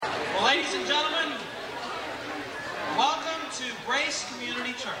Ladies and gentlemen, welcome to Grace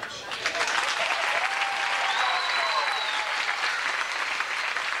Community Church.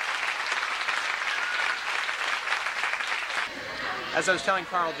 As I was telling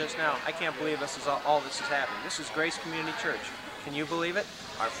Carl just now, I can't believe this is all this is happening. This is Grace Community Church. Can you believe it?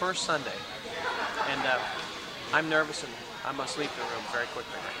 Our first Sunday. And I'm nervous and I must leave the room very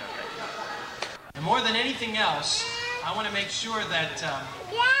quickly right now. Thank you. And more than anything else, I want to make sure that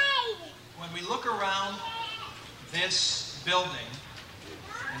when we look around this building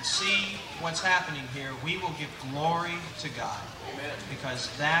and see what's happening here, we will give glory to God. Amen. Because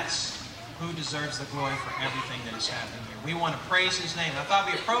that's who deserves the glory for everything that is happening here. We want to praise His name. I thought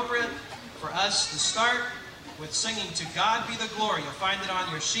it would be appropriate for us to start with singing "To God Be the Glory." You'll find it on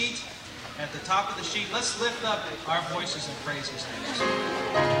your sheet, at the top of the sheet. Let's lift up our voices and praise His name.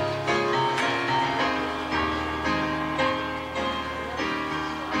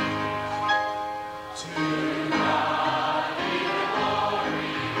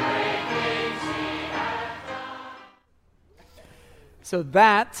 So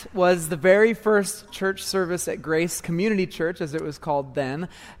that was the very first church service at Grace Community Church, as it was called then,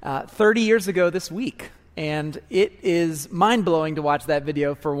 30 years ago this week. And it is mind-blowing to watch that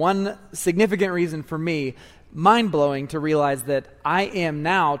video for one significant reason for me. Mind-blowing to realize that I am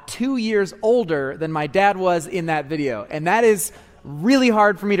now 2 years older than my dad was in that video. And that is really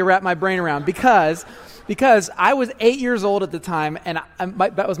hard for me to wrap my brain around because I was 8 years old at the time, and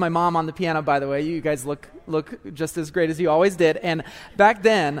that was my mom on the piano, by the way. You guys look just as great as you always did. And back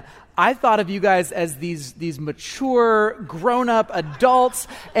then, I thought of you guys as these mature, grown-up adults,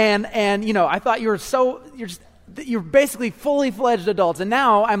 and you know, I thought you're basically fully fledged adults. And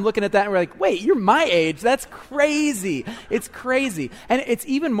now I'm looking at that and we're like, wait, you're my age? That's crazy. It's crazy. And it's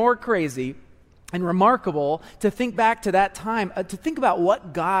even more crazy and remarkable to think back to that time, to think about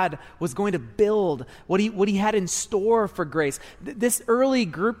what God was going to build, what he had in store for Grace. This early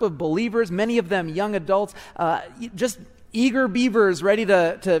group of believers, many of them young adults, just eager beavers ready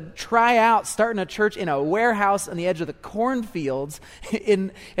to try out starting a church in a warehouse on the edge of the cornfields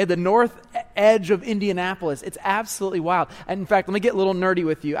at the north edge of Indianapolis. It's absolutely wild. And in fact, let me get a little nerdy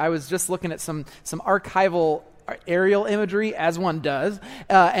with you. I was just looking at some archival aerial imagery, as one does,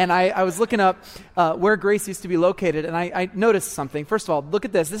 and I was looking up where Grace used to be located, and I noticed something. First of all, look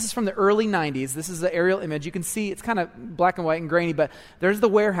at this. This is from the early 90s. This is the aerial image. You can see it's kind of black and white and grainy, but there's the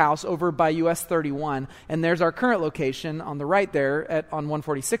warehouse over by US 31, and there's our current location on the right there on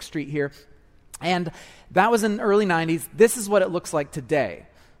 146th Street here, and that was in the early 90s. This is what it looks like today.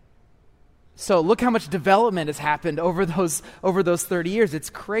 So look how much development has happened over those 30 years. It's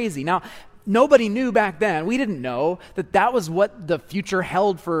crazy. Now, nobody knew back then. We didn't know that was what the future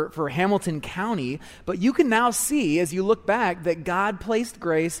held for Hamilton County. But you can now see, as you look back, that God placed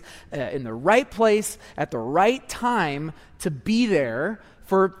Grace in the right place at the right time to be there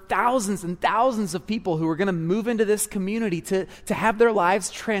for thousands and thousands of people who are going to move into this community to have their lives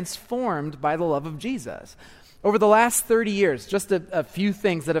transformed by the love of Jesus. Over the last 30 years, just a few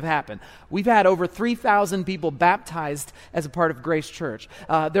things that have happened. We've had over 3,000 people baptized as a part of Grace Church.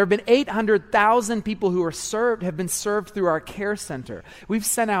 There have been 800,000 people who have been served through our care center. We've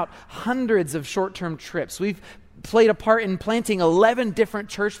sent out hundreds of short-term trips. We've played a part in planting 11 different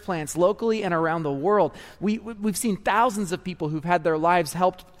church plants locally and around the world. We've seen thousands of people who've had their lives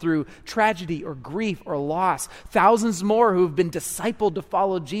helped through tragedy or grief or loss. Thousands more who've been discipled to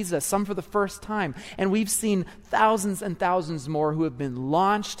follow Jesus, some for the first time. And we've seen thousands and thousands more who have been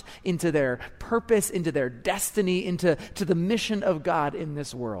launched into their purpose, into their destiny, into the mission of God in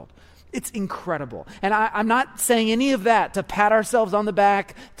this world. It's incredible. And I'm not saying any of that to pat ourselves on the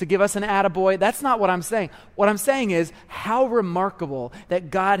back, to give us an attaboy. That's not what I'm saying. What I'm saying is how remarkable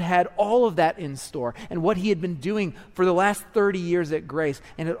that God had all of that in store and what He had been doing for the last 30 years at Grace.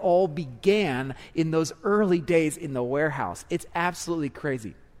 And it all began in those early days in the warehouse. It's absolutely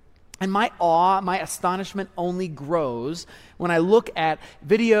crazy. And my awe, my astonishment only grows when I look at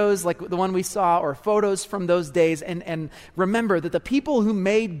videos like the one we saw or photos from those days and remember that the people who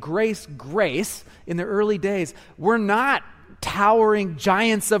made Grace Grace in the early days were not towering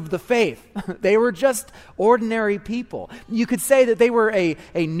giants of the faith. They were just ordinary people. You could say that they were a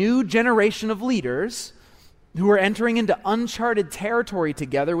new generation of leaders who were entering into uncharted territory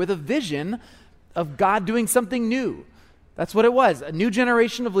together with a vision of God doing something new. That's what it was, a new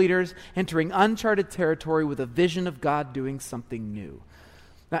generation of leaders entering uncharted territory with a vision of God doing something new.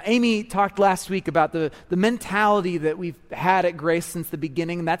 Now, Amy talked last week about the mentality that we've had at Grace since the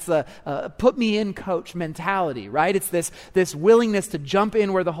beginning, and that's a put-me-in-coach mentality, right? It's this willingness to jump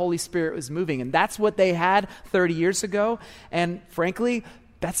in where the Holy Spirit was moving, and that's what they had 30 years ago. And frankly,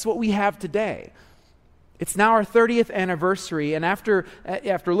 That's what we have today. It's now our 30th anniversary, and after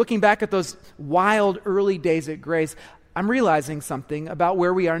looking back at those wild early days at Grace, I'm realizing something about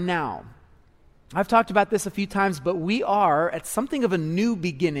where we are now. I've talked about this a few times, but we are at something of a new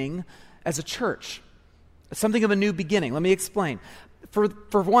beginning as a church. Something of a new beginning. Let me explain. For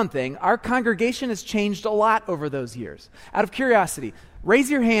one thing, our congregation has changed a lot over those years. Out of curiosity,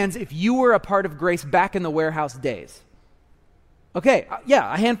 raise your hands if you were a part of Grace back in the warehouse days. Okay,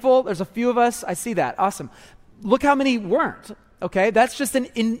 yeah, a handful. There's a few of us. I see that. Awesome. Look how many weren't. Okay, that's just an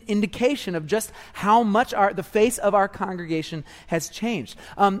indication of just how much the face of our congregation has changed.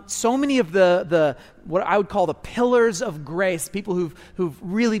 So many of the what I would call the pillars of Grace, people who've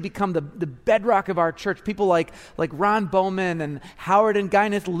really become the bedrock of our church, people like Ron Bowman and Howard and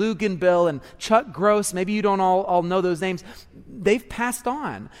Guyneth Luganbill and Chuck Gross. Maybe you don't all know those names. They've passed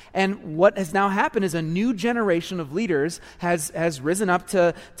on, and what has now happened is a new generation of leaders has risen up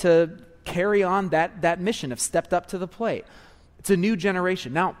to carry on that mission, have stepped up to the plate. It's a new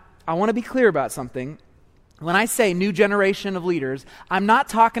generation. Now, I want to be clear about something. When I say new generation of leaders, I'm not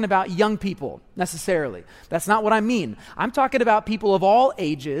talking about young people necessarily. That's not what I mean. I'm talking about people of all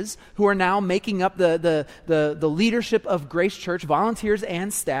ages who are now making up the leadership of Grace Church, volunteers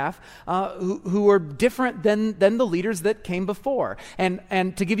and staff, who are different than the leaders that came before.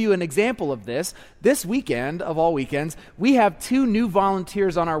 And to give you an example of this weekend, of all weekends, we have 2 new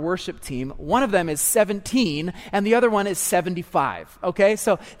volunteers on our worship team. One of them is 17, and the other one is 75. Okay,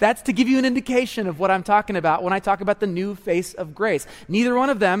 so that's to give you an indication of what I'm talking about when I talk about the new face of Grace. Neither one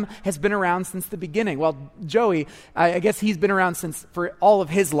of them has been around since the beginning. Well, Joey, I guess he's been around for all of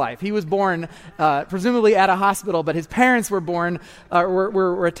his life. He was born presumably at a hospital, but his parents were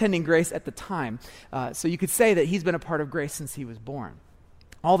were attending Grace at the time. So you could say that he's been a part of Grace since he was born.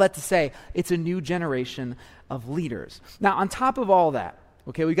 All that to say, it's a new generation of leaders. Now, on top of all that,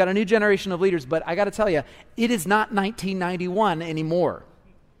 okay, we've got a new generation of leaders, but I got to tell you, it is not 1991 anymore.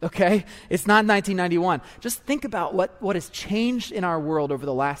 Okay? It's not 1991. Just think about what has changed in our world over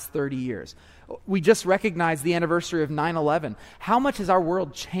the last 30 years. We just recognized the anniversary of 9/11. How much has our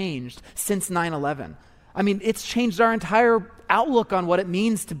world changed since 9/11? I mean, it's changed our entire outlook on what it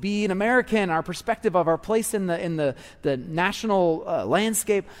means to be an American, our perspective of our place in the national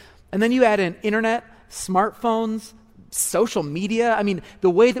landscape. And then you add in internet, smartphones, social media. I mean, the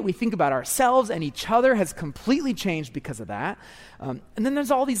way that we think about ourselves and each other has completely changed because of that. And then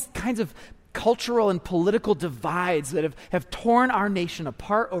there's all these kinds of cultural and political divides that have torn our nation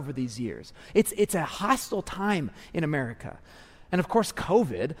apart over these years. It's a hostile time in America. And of course,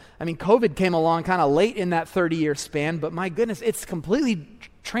 COVID came along kind of late in that 30-year span, but my goodness, it's completely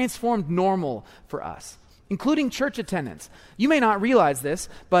transformed normal for us, including church attendance. You may not realize this,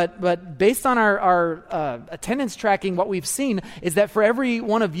 but based on our attendance tracking, what we've seen is that for every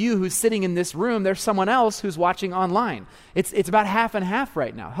one of you who's sitting in this room, there's someone else who's watching online. It's about half and half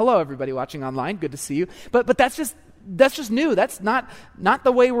right now. Hello, everybody watching online. Good to see you. But that's just new. That's not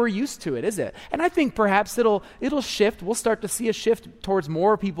the way we're used to it, is it? And I think perhaps it'll shift. We'll start to see a shift towards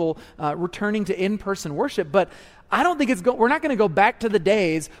more people returning to in-person worship, but I don't think we're not going to go back to the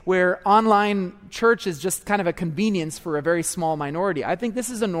days where online church is just kind of a convenience for a very small minority. I think this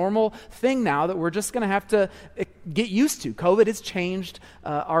is a normal thing now that we're just going to have to get used to. COVID has changed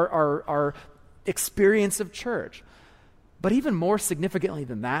our experience of church. But even more significantly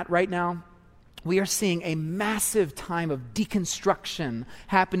than that, right now, we are seeing a massive time of deconstruction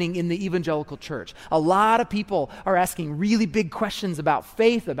happening in the evangelical church. A lot of people are asking really big questions about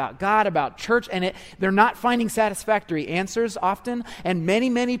faith, about God, about church, and they're not finding satisfactory answers often, and many,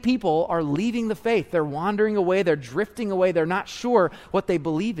 many people are leaving the faith. They're wandering away, they're drifting away, they're not sure what they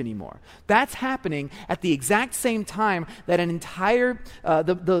believe anymore. That's happening at the exact same time that an entire,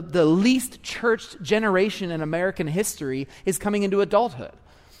 the least churched generation in American history is coming into adulthood.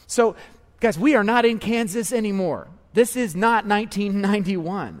 So, guys, we are not in Kansas anymore. This is not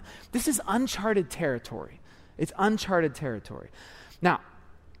 1991. This is uncharted territory. It's uncharted territory. Now,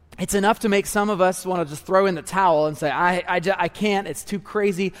 it's enough to make some of us want to just throw in the towel and say, I can't, it's too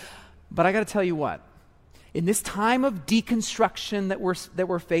crazy. But I got to tell you what, in this time of deconstruction that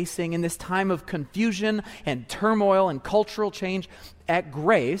we're facing, in this time of confusion and turmoil and cultural change, at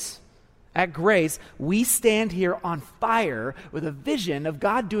Grace, we stand here on fire with a vision of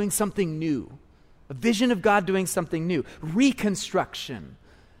God doing something new. A vision of God doing something new. Reconstruction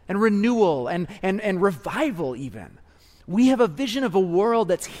and renewal and revival even. We have a vision of a world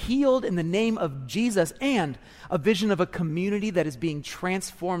that's healed in the name of Jesus and a vision of a community that is being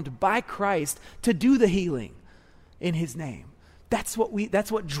transformed by Christ to do the healing in his name. That's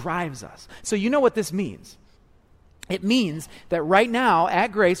what drives us. So you know what this means. It means that right now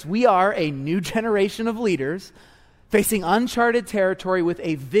at Grace, we are a new generation of leaders facing uncharted territory with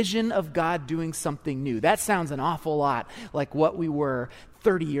a vision of God doing something new. That sounds an awful lot like what we were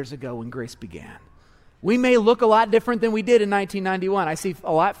 30 years ago when Grace began. We may look a lot different than we did in 1991. I see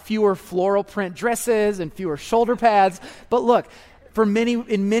a lot fewer floral print dresses and fewer shoulder pads. But look,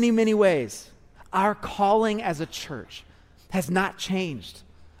 in many ways, our calling as a church has not changed.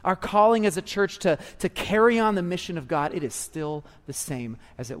 Our calling as a church to carry on the mission of God, it is still the same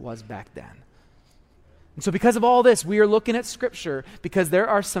as it was back then. And so because of all this, we are looking at Scripture because there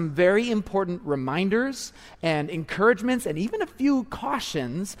are some very important reminders and encouragements and even a few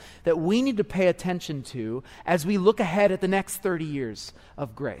cautions that we need to pay attention to as we look ahead at the next 30 years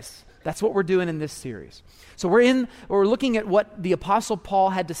of Grace. That's what we're doing in this series. So we're looking at what the Apostle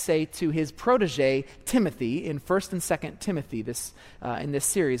Paul had to say to his protege, Timothy, in 1st and 2nd Timothy in this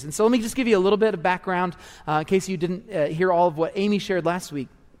series. And so let me just give you a little bit of background in case you didn't hear all of what Amy shared last week.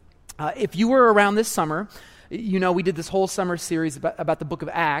 If you were around this summer, you know we did this whole summer series about the book of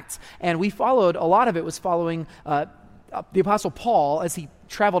Acts, and a lot of it was following the Apostle Paul as he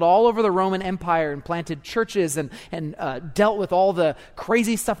traveled all over the Roman Empire and planted churches and dealt with all the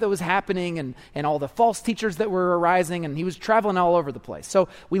crazy stuff that was happening and all the false teachers that were arising, and he was traveling all over the place. So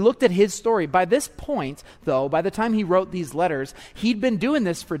we looked at his story. By this point, though, by the time he wrote these letters, he'd been doing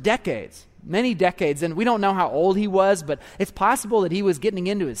this for decades. Many decades, and we don't know how old he was, but it's possible that he was getting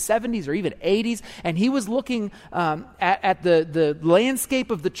into his 70s or even 80s, and he was looking at the landscape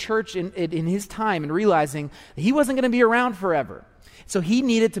of the church in his time and realizing that he wasn't going to be around forever. So he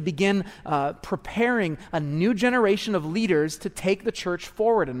needed to begin preparing a new generation of leaders to take the church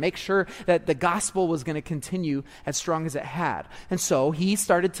forward and make sure that the gospel was going to continue as strong as it had. And so he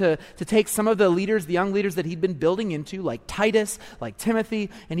started to take some of the leaders, the young leaders that he'd been building into, like Titus, like Timothy,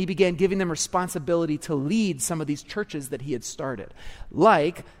 and he began giving them responsibility to lead some of these churches that he had started,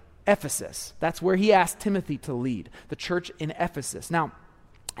 like Ephesus. That's where he asked Timothy to lead, the church in Ephesus. Now,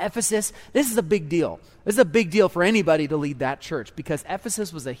 Ephesus, this is a big deal. This is a big deal for anybody to lead that church because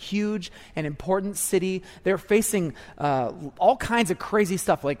Ephesus was a huge and important city. They're facing all kinds of crazy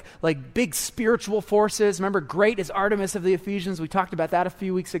stuff, like big spiritual forces. Remember, great is Artemis of the Ephesians. We talked about that a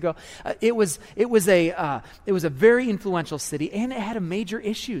few weeks ago. It was a very influential city, and it had major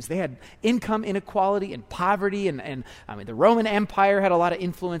issues. They had income inequality and poverty, and I mean the Roman Empire had a lot of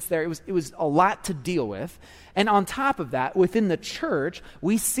influence there. It was a lot to deal with. And on top of that, within the church,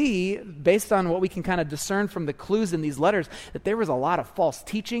 we see, based on what we can kind of discern from the clues in these letters, that there was a lot of false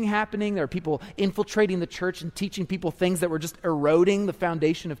teaching happening. There were people infiltrating the church and teaching people things that were just eroding the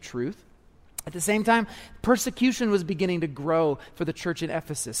foundation of truth. At the same time, persecution was beginning to grow for the church in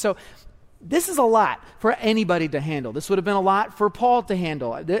Ephesus. So this is a lot for anybody to handle. This would have been a lot for Paul to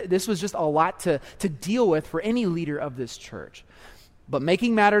handle. This was just a lot to deal with for any leader of this church. But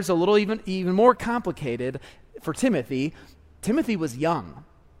making matters a little even more complicated for Timothy, Timothy was young.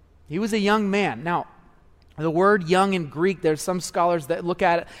 He was a young man. Now, the word young in Greek, there's some scholars that look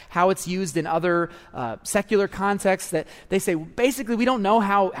at how it's used in other secular contexts that they say, basically, we don't know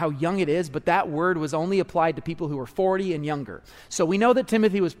how young it is, but that word was only applied to people who were 40 and younger. So we know that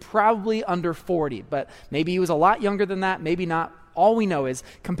Timothy was probably under 40, but maybe he was a lot younger than that, maybe not. All we know is,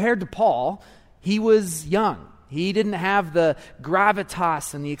 compared to Paul, he was young. He didn't have the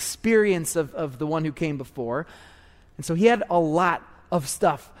gravitas and the experience of the one who came before. And so he had a lot of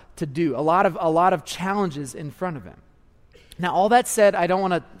stuff to do, a lot of challenges in front of him. Now, all that said, I don't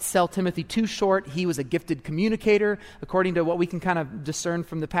want to sell Timothy too short. He was a gifted communicator, according to what we can kind of discern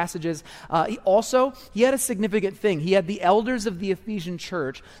from the passages. He had a significant thing. He had the elders of the Ephesian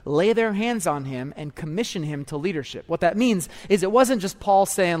church lay their hands on him and commission him to leadership. What that means is it wasn't just Paul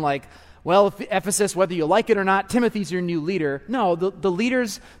saying like, well, Ephesus, whether you like it or not, Timothy's your new leader. No, the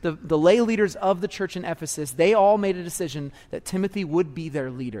leaders, the lay leaders of the church in Ephesus, they all made a decision that Timothy would be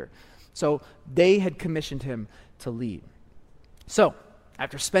their leader. So they had commissioned him to lead. So,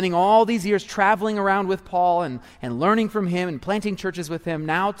 after spending all these years traveling around with Paul and learning from him and planting churches with him,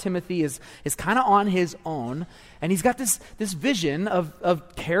 now Timothy is kind of on his own, and he's got this vision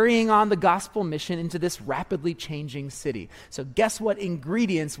of carrying on the gospel mission into this rapidly changing city. So guess what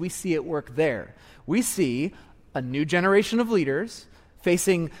ingredients we see at work there? We see a new generation of leaders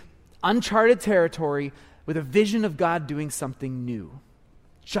facing uncharted territory with a vision of God doing something new,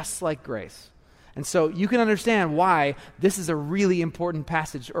 just like Grace. And so you can understand why this is a really important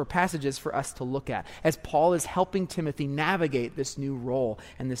passage or passages for us to look at as Paul is helping Timothy navigate this new role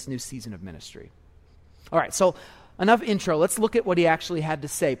and this new season of ministry. All right, so enough intro. Let's look at what he actually had to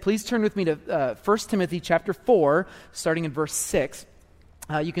say. Please turn with me to 1 Timothy chapter 4, starting in verse 6.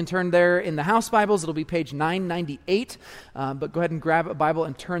 You can turn there in the house Bibles. It'll be page 998, but go ahead and grab a Bible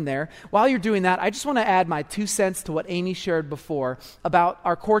and turn there. While you're doing that, I just want to add my 2 cents to what Amy shared before about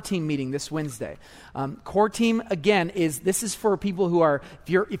our core team meeting this Wednesday. Core team, again, this is for people who are,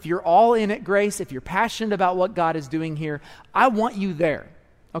 if you're all in at Grace, if you're passionate about what God is doing here, I want you there.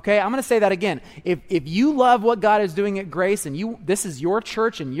 Okay, I'm going to say that again. If you love what God is doing at Grace and this is your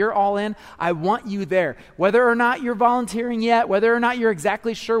church and you're all in, I want you there. Whether or not you're volunteering yet, whether or not you're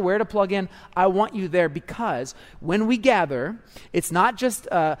exactly sure where to plug in, I want you there, because when we gather, it's not just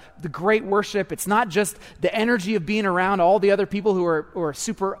the great worship, it's not just the energy of being around all the other people who are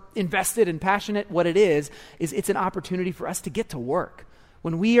super invested and passionate. What it is it's an opportunity for us to get to work.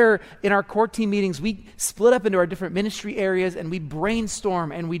 When we are in our core team meetings, we split up into our different ministry areas and we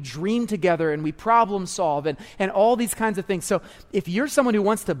brainstorm and we dream together and we problem solve and all these kinds of things. So if you're someone who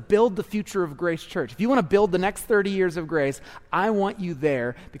wants to build the future of Grace Church, if you want to build the next 30 years of Grace, I want you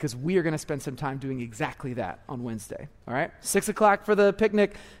there, because we are going to spend some time doing exactly that on Wednesday. All right? 6 o'clock for the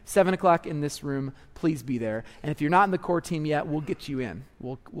picnic, 7 o'clock in this room. Please be there. And if you're not in the core team yet, we'll get you in.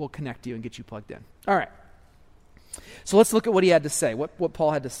 We'll connect you and get you plugged in. All right. So let's look at what he had to say, what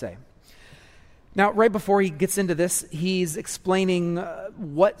Paul had to say. Now, right before he gets into this, he's explaining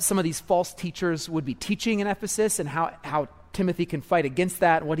what some of these false teachers would be teaching in Ephesus and how Timothy can fight against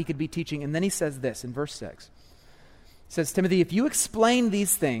that and what he could be teaching. And then he says this in verse 6. He says, Timothy, if you explain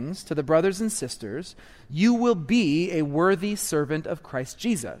these things to the brothers and sisters, you will be a worthy servant of Christ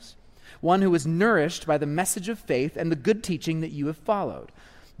Jesus, one who is nourished by the message of faith and the good teaching that you have followed.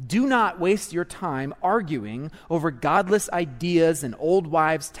 Do not waste your time arguing over godless ideas and old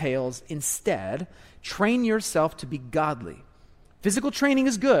wives' tales. Instead, train yourself to be godly. Physical training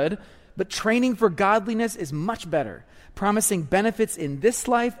is good, but training for godliness is much better, promising benefits in this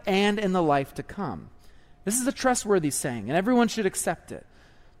life and in the life to come. This is a trustworthy saying, and everyone should accept it.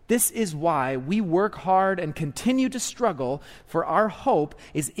 This is why we work hard and continue to struggle, for our hope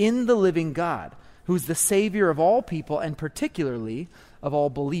is in the living God, who is the Savior of all people and particularly of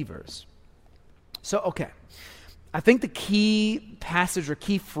all believers. So, okay, I think the key passage or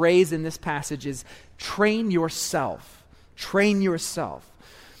key phrase in this passage is train yourself. Train yourself.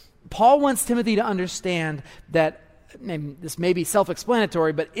 Paul wants Timothy to understand that, and this may be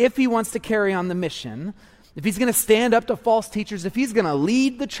self-explanatory, but if he wants to carry on the mission, if he's going to stand up to false teachers, if he's going to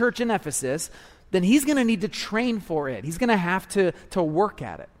lead the church in Ephesus, then he's going to need to train for it. He's going to have to work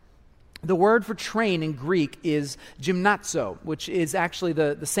at it. The word for train in Greek is gymnazo, which is actually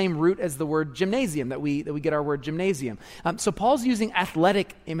the same root as the word gymnasium that we get our word gymnasium. So Paul's using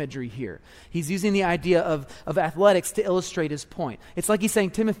athletic imagery here. He's using the idea of athletics to illustrate his point. It's like he's saying,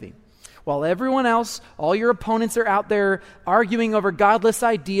 Timothy, while everyone else, all your opponents are out there arguing over godless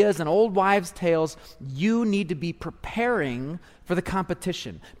ideas and old wives' tales, you need to be preparing for the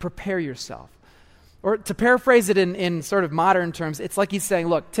competition. Prepare yourself. Or to paraphrase it in sort of modern terms, it's like he's saying,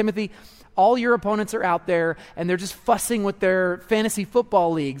 look, Timothy, all your opponents are out there and they're just fussing with their fantasy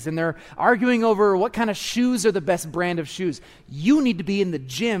football leagues and they're arguing over what kind of shoes are the best brand of shoes. You need to be in the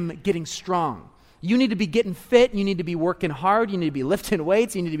gym getting strong. You need to be getting fit. You need to be working hard. You need to be lifting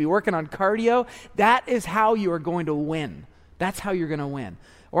weights. You need to be working on cardio. That is how you are going to win. That's how you're going to win.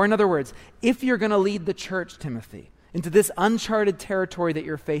 Or in other words, if you're going to lead the church, Timothy, into this uncharted territory that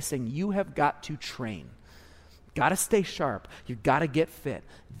you're facing, you have got to train. Got to stay sharp. You've got to get fit.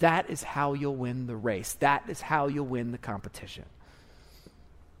 That is how you'll win the race. That is how you'll win the competition.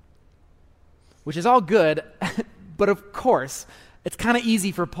 Which is all good, but of course, it's kind of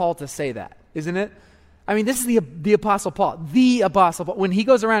easy for Paul to say that, isn't it? I mean, this is the Apostle Paul. The Apostle Paul. When he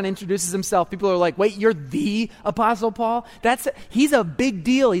goes around and introduces himself, people are like, wait, you're the Apostle Paul? He's a big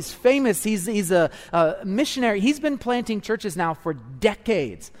deal. He's famous. He's a missionary. He's been planting churches now for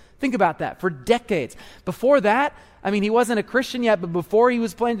decades. Think about that, for decades. Before that, I mean, he wasn't a Christian yet, but before he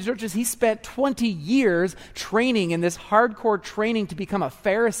was planting churches, he spent 20 years training in this hardcore training to become a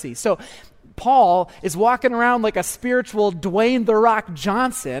Pharisee. So Paul is walking around like a spiritual Dwayne "The Rock"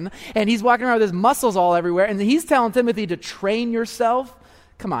 Johnson, and he's walking around with his muscles all everywhere, and he's telling Timothy to train yourself.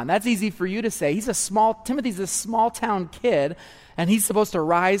 Come on, that's easy for you to say. Timothy's a small-town kid, and he's supposed to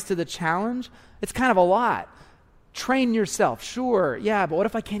rise to the challenge? It's kind of a lot. Train yourself, sure, yeah, but what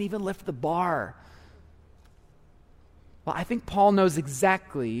if I can't even lift the bar? Well, I think Paul knows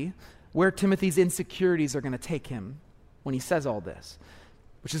exactly where Timothy's insecurities are going to take him when he says all this.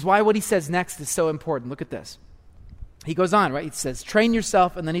 Which is why what he says next is so important. Look at this. He goes on, right? He says, train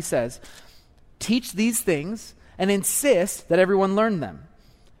yourself, and then he says, teach these things and insist that everyone learn them.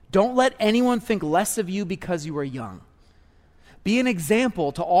 Don't let anyone think less of you because you are young. Be an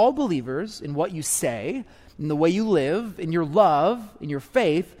example to all believers in what you say, in the way you live, in your love, in your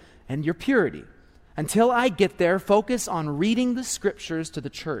faith, and your purity. Until I get there, focus on reading the scriptures to the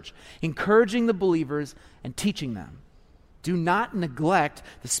church, encouraging the believers, and teaching them. Do not neglect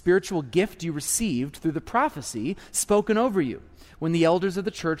the spiritual gift you received through the prophecy spoken over you when the elders of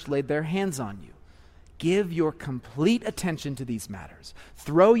the church laid their hands on you. Give your complete attention to these matters.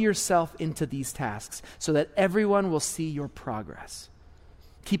 Throw yourself into these tasks so that everyone will see your progress.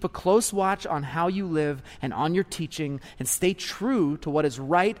 Keep a close watch on how you live and on your teaching, and stay true to what is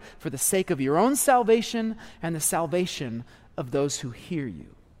right for the sake of your own salvation and the salvation of those who hear you.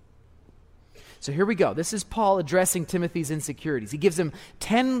 So here we go. This is Paul addressing Timothy's insecurities. He gives him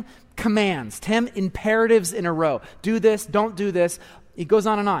 10 commands, 10 imperatives in a row. Do this, don't do this. He goes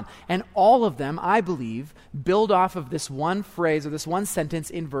on. And all of them, I believe, build off of this one phrase or this one sentence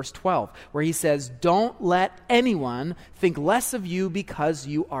in verse 12, where he says, don't let anyone think less of you because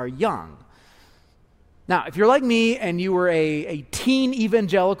you are young. Now, if you're like me and you were a teen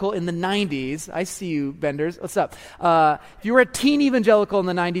evangelical in the 90s, I see you, Benders. What's up? If you were a teen evangelical in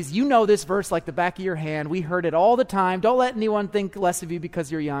the 90s, you know this verse like the back of your hand. We heard it all the time. Don't let anyone think less of you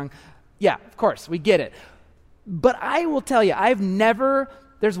because you're young. Yeah, of course, we get it. But I will tell you,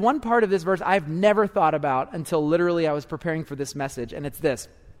 there's one part of this verse I've never thought about until literally I was preparing for this message, and it's this.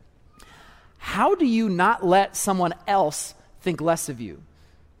 How do you not let someone else think less of you?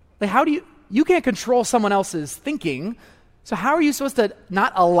 Like, you can't control someone else's thinking, so how are you supposed to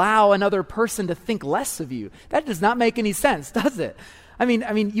not allow another person to think less of you? That does not make any sense, does it? I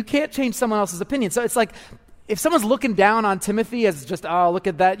mean, you can't change someone else's opinion. So it's like, if someone's looking down on Timothy as just, oh, look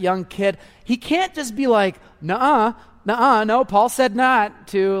at that young kid, he can't just be like, no, Paul said not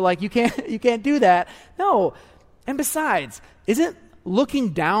to, like, you can't do that. No. And besides, isn't looking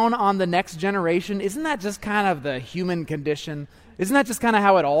down on the next generation, isn't that just kind of the human condition? Isn't that just kind of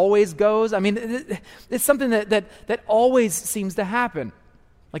how it always goes? I mean, it's something that always seems to happen.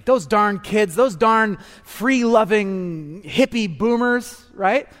 Like those darn kids, those darn free-loving hippie boomers,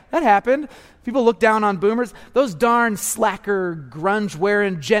 right? That happened. People look down on boomers. Those darn slacker,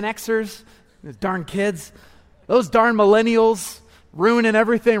 grunge-wearing Gen Xers, those darn kids. Those darn millennials ruining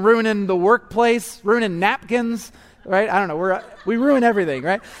everything, ruining the workplace, ruining napkins, right? I don't know. We ruin everything,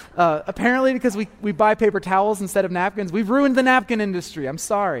 right? Apparently because we buy paper towels instead of napkins. We've ruined the napkin industry. I'm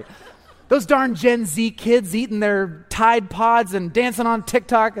sorry. Those darn Gen Z kids eating their Tide Pods and dancing on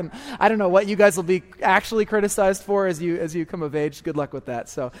TikTok, and I don't know what you guys will be actually criticized for as you come of age. Good luck with that.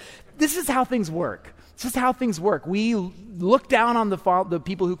 So this is how things work. This is how things work. We look down on the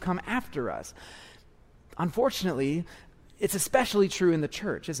people who come after us. Unfortunately, it's especially true in the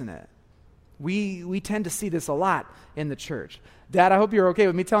church, isn't it? We tend to see this a lot in the church. Dad, I hope you're okay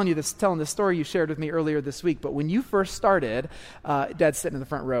with me telling this story you shared with me earlier this week. But when you first started, Dad's sitting in the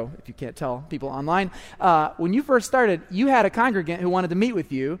front row, if you can't tell people online. When you first started, you had a congregant who wanted to meet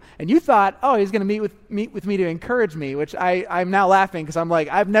with you, and you thought, oh, he's going to meet with me to encourage me, which I'm now laughing because I'm like,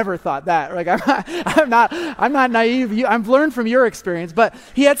 I've never thought that. Like I'm not naive. I've learned from your experience. But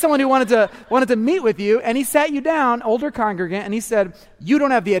he had someone who wanted to meet with you, and he sat you down, older congregant, and he said, you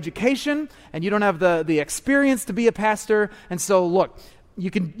don't have the education and you don't have the experience to be a pastor, and so look, you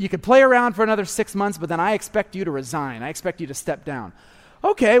can play around for another 6 months, but then I expect you to resign. I expect you to step down.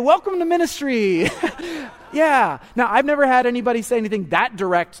 Okay, welcome to ministry. Yeah. Now, I've never had anybody say anything that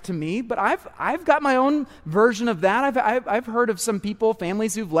direct to me, but I've got my own version of that. I've heard of some people,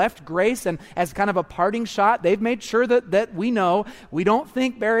 families who've left Grace, and as kind of a parting shot, they've made sure that we know, we don't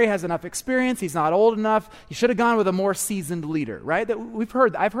think Barry has enough experience, he's not old enough, you should have gone with a more seasoned leader, right?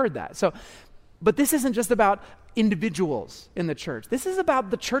 I've heard that. So, but this isn't just about individuals in the church. This is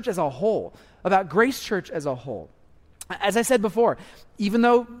about the church as a whole, about Grace Church as a whole. As I said before, even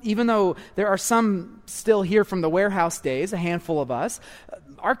though there are some still here from the warehouse days, a handful of us,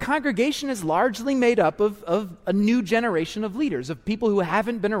 our congregation is largely made up of a new generation of leaders, of people who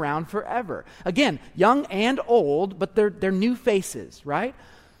haven't been around forever. Again, young and old, but they're new faces, right?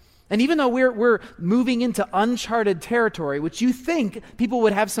 And even though we're moving into uncharted territory, which you think people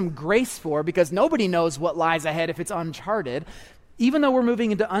would have some grace for because nobody knows what lies ahead if it's uncharted, even though we're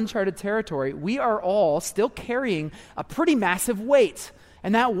moving into uncharted territory, we are all still carrying a pretty massive weight.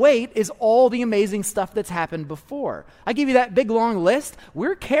 And that weight is all the amazing stuff that's happened before. I give you that big, long list.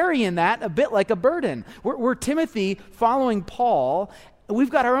 We're carrying that a bit like a burden. We're Timothy following Paul. We've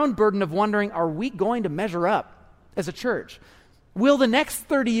got our own burden of wondering, are we going to measure up as a church? Will the next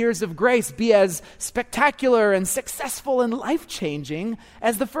 30 years of Grace be as spectacular and successful and life-changing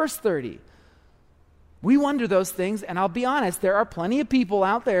as the first 30? We wonder those things, and I'll be honest, there are plenty of people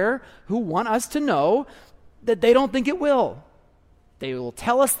out there who want us to know that they don't think it will. They will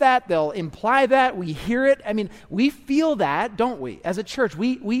tell us that. They'll imply that. We hear it. I mean, we feel that, don't we? As a church,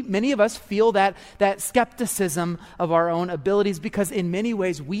 we many of us feel that skepticism of our own abilities because in many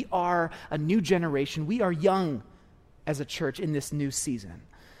ways we are a new generation. We are young as a church in this new season.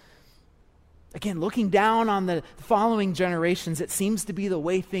 Again, looking down on the following generations, it seems to be the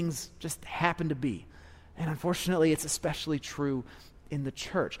way things just happen to be. And unfortunately, it's especially true in the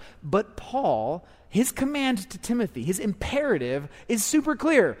church. But Paul, his command to Timothy, his imperative is super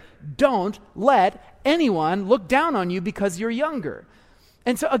clear. Don't let anyone look down on you because you're younger.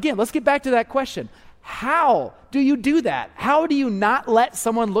 And so again, let's get back to that question. How do you do that? How do you not let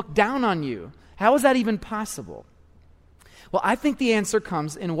someone look down on you? How is that even possible? Well, I think the answer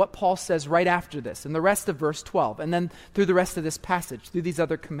comes in what Paul says right after this, in the rest of verse 12, and then through the rest of this passage, through these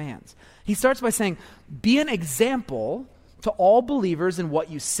other commands. He starts by saying, be an example to all believers in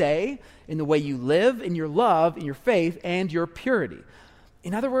what you say, in the way you live, in your love, in your faith, and your purity.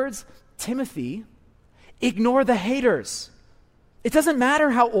 In other words, Timothy, ignore the haters. It doesn't matter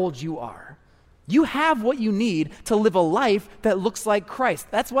how old you are. You have what you need to live a life that looks like Christ.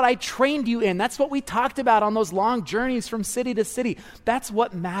 That's what I trained you in. That's what we talked about on those long journeys from city to city. That's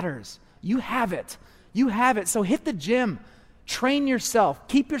what matters. You have it. You have it. So hit the gym. Train yourself.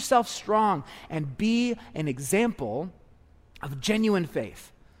 Keep yourself strong. And be an example of genuine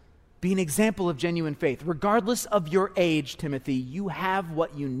faith. Be an example of genuine faith. Regardless of your age, Timothy, you have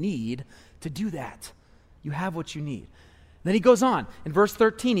what you need to do that. You have what you need. Then he goes on. In verse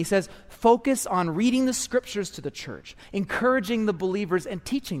 13, he says, focus on reading the scriptures to the church, encouraging the believers and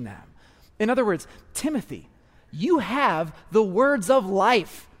teaching them. In other words, Timothy, you have the words of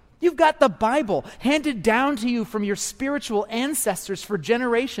life. You've got the Bible handed down to you from your spiritual ancestors for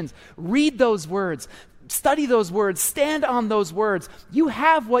generations. Read those words. Study those words. Stand on those words. You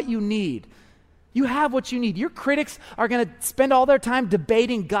have what you need. You have what you need. Your critics are going to spend all their time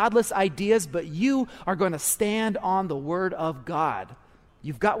debating godless ideas, but you are going to stand on the word of God.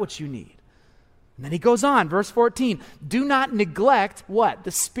 You've got what you need. And then he goes on, verse 14. Do not neglect what?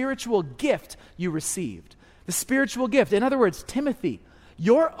 The spiritual gift you received. The spiritual gift. In other words, Timothy,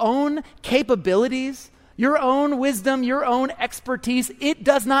 your own capabilities, your own wisdom, your own expertise, it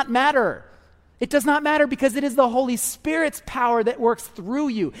does not matter. It does not matter because it is the Holy Spirit's power that works through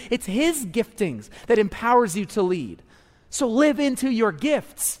you. It's His giftings that empowers you to lead. So live into your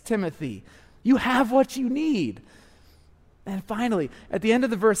gifts, Timothy. You have what you need. And finally, at the end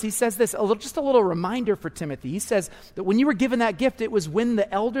of the verse, he says this, just a little reminder for Timothy. He says that when you were given that gift, it was when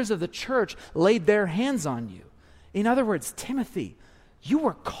the elders of the church laid their hands on you. In other words, Timothy, you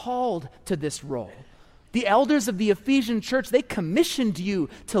were called to this role. The elders of the Ephesian church, they commissioned you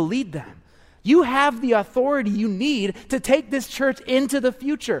to lead them. You have the authority you need to take this church into the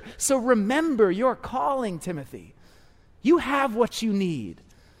future. So remember your calling, Timothy. You have what you need.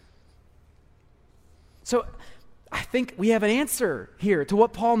 So I think we have an answer here to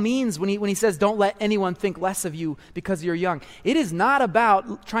what Paul means when he says, don't let anyone think less of you because you're young. It is not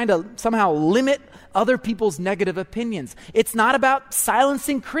about trying to somehow limit other people's negative opinions. It's not about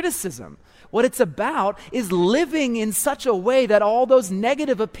silencing criticism. What it's about is living in such a way that all those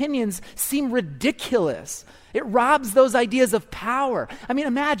negative opinions seem ridiculous. It robs those ideas of power. I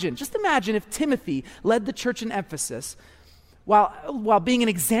mean, just imagine if Timothy led the church in Ephesus while being an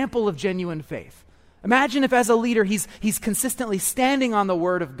example of genuine faith. Imagine if as a leader he's consistently standing on the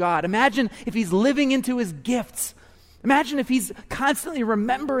word of God. Imagine if he's living into his gifts. Imagine if he's constantly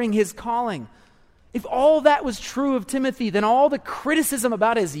remembering his calling. If all that was true of Timothy, then all the criticism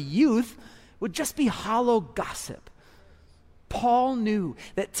about his youth would just be hollow gossip. Paul knew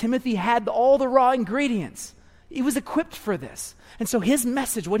that Timothy had all the raw ingredients. He was equipped for this. And so his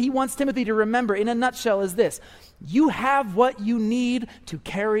message, what he wants Timothy to remember in a nutshell is this. You have what you need to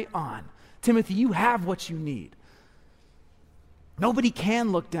carry on. Timothy, you have what you need. Nobody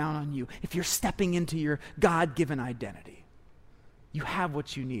can look down on you if you're stepping into your God-given identity. You have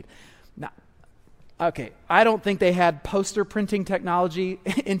what you need. Now, okay, I don't think they had poster printing technology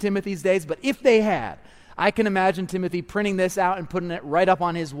in Timothy's days, but if they had, I can imagine Timothy printing this out and putting it right up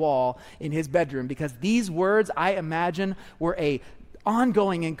on his wall in his bedroom, because these words, I imagine, were a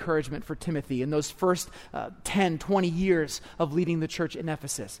ongoing encouragement for Timothy in those first 10, 20 years of leading the church in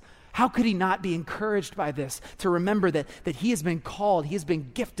Ephesus. How could he not be encouraged by this, to remember that he has been called, he has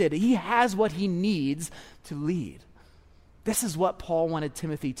been gifted, he has what he needs to lead? This is what Paul wanted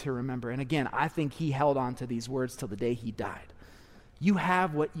Timothy to remember. And again, I think he held on to these words till the day he died. You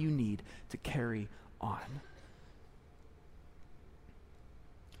have what you need to carry on.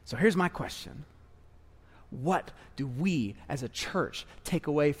 So here's my question. What do we as a church take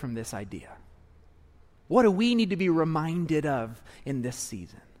away from this idea? What do we need to be reminded of in this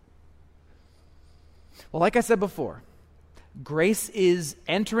season? Well, like I said before, Grace is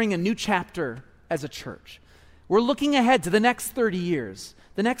entering a new chapter as a church. We're looking ahead to the next 30 years.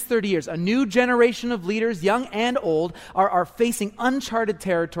 The next 30 years, a new generation of leaders, young and old, are facing uncharted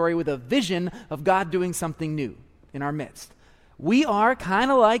territory with a vision of God doing something new in our midst. We are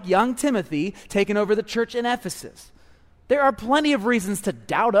kind of like young Timothy taking over the church in Ephesus. There are plenty of reasons to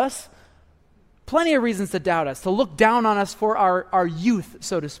doubt us, to look down on us for our youth,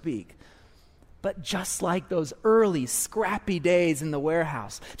 so to speak. But just like those early scrappy days in the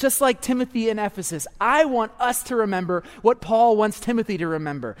warehouse, just like Timothy in Ephesus, I want us to remember what Paul wants Timothy to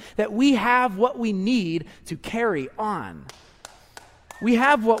remember, that we have what we need to carry on. We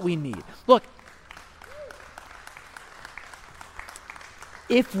have what we need. Look,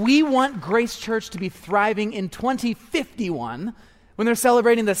 if we want Grace Church to be thriving in 2051, when they're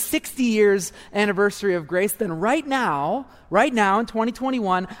celebrating the 60 years anniversary of Grace, then right now in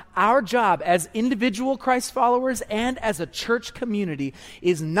 2021, our job as individual Christ followers and as a church community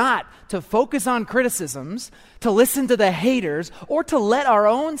is not to focus on criticisms, to listen to the haters, or to let our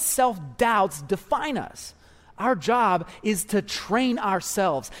own self-doubts define us. Our job is to train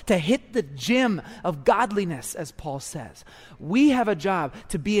ourselves, to hit the gym of godliness, as Paul says. We have a job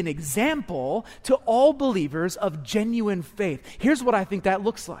to be an example to all believers of genuine faith. Here's what I think that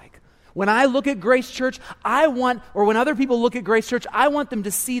looks like. When I look at Grace Church, when other people look at Grace Church, I want them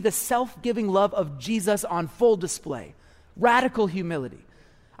to see the self-giving love of Jesus on full display. Radical humility.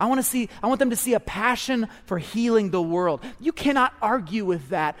 I want them to see a passion for healing the world. You cannot argue with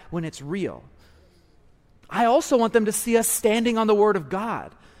that when it's real. I also want them to see us standing on the Word of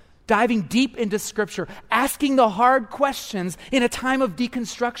God, diving deep into Scripture, asking the hard questions in a time of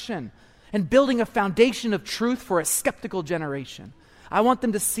deconstruction, and building a foundation of truth for a skeptical generation. I want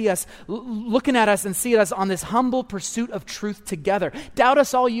them to see us, looking at us and see us on this humble pursuit of truth together. Doubt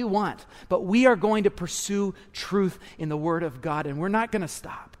us all you want, but we are going to pursue truth in the Word of God, and we're not going to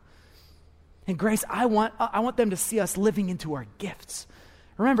stop. And Grace, I want them to see us living into our gifts.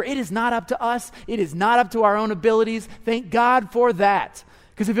 Remember, it is not up to us. It is not up to our own abilities. Thank God for that.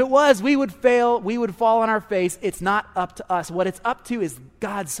 Because if it was, we would fail. We would fall on our face. It's not up to us. What it's up to is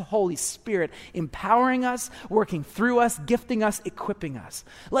God's Holy Spirit empowering us, working through us, gifting us, equipping us.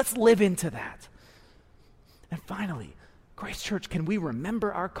 Let's live into that. And finally, Grace Church, can we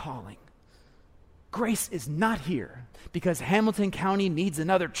remember our calling? Grace is not here because Hamilton County needs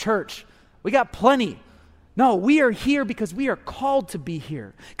another church. We got plenty. No, we are here because we are called to be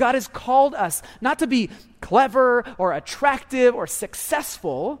here. God has called us not to be clever or attractive or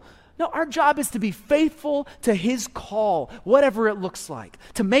successful. No, our job is to be faithful to His call, whatever it looks like,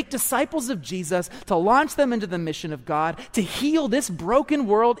 to make disciples of Jesus, to launch them into the mission of God, to heal this broken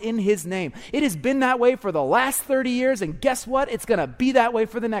world in His name. It has been that way for the last 30 years, and guess what? It's going to be that way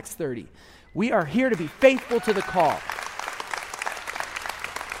for the next 30. We are here to be faithful to the call.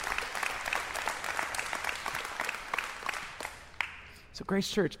 So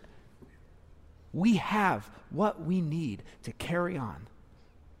Grace Church, we have what we need to carry on.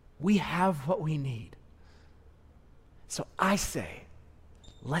 We have what we need. So I say,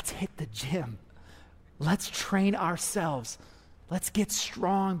 let's hit the gym. Let's train ourselves. Let's get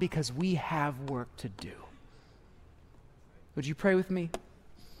strong because we have work to do. Would you pray with me?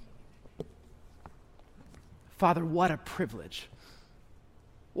 Father, what a privilege.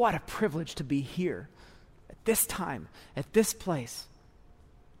 What a privilege to be here at this time, at this place.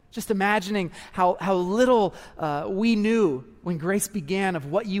 Just imagining how little we knew when Grace began of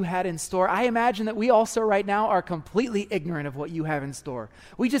what you had in store. I imagine that we also right now are completely ignorant of what you have in store.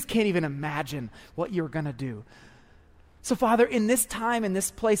 We just can't even imagine what you're going to do. So Father, in this time, in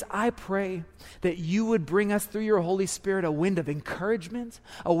this place, I pray that you would bring us through your Holy Spirit a wind of encouragement,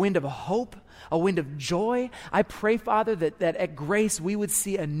 a wind of hope, a wind of joy. I pray, Father, that at Grace we would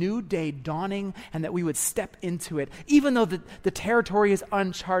see a new day dawning and that we would step into it. Even though the territory is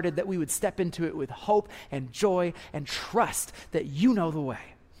uncharted, that we would step into it with hope and joy and trust that you know the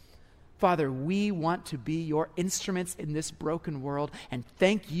way. Father, we want to be your instruments in this broken world, and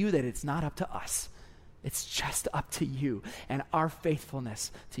thank you that it's not up to us. It's just up to you and our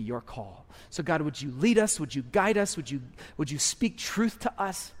faithfulness to your call. So God, would you lead us? Would you guide us? Would you speak truth to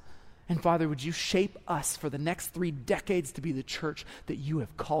us? And Father, would you shape us for the next 3 decades to be the church that you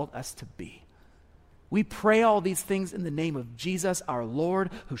have called us to be? We pray all these things in the name of Jesus, our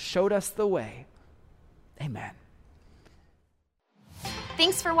Lord, who showed us the way. Amen.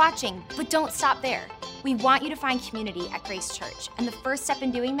 Thanks for watching, but don't stop there. We want you to find community at Grace Church, and the first step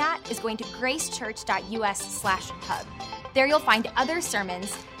in doing that is going to gracechurch.us/hub. There you'll find other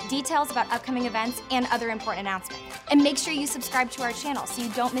sermons, details about upcoming events, and other important announcements. And make sure you subscribe to our channel so you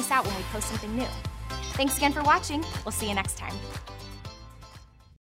don't miss out when we post something new. Thanks again for watching. We'll see you next time.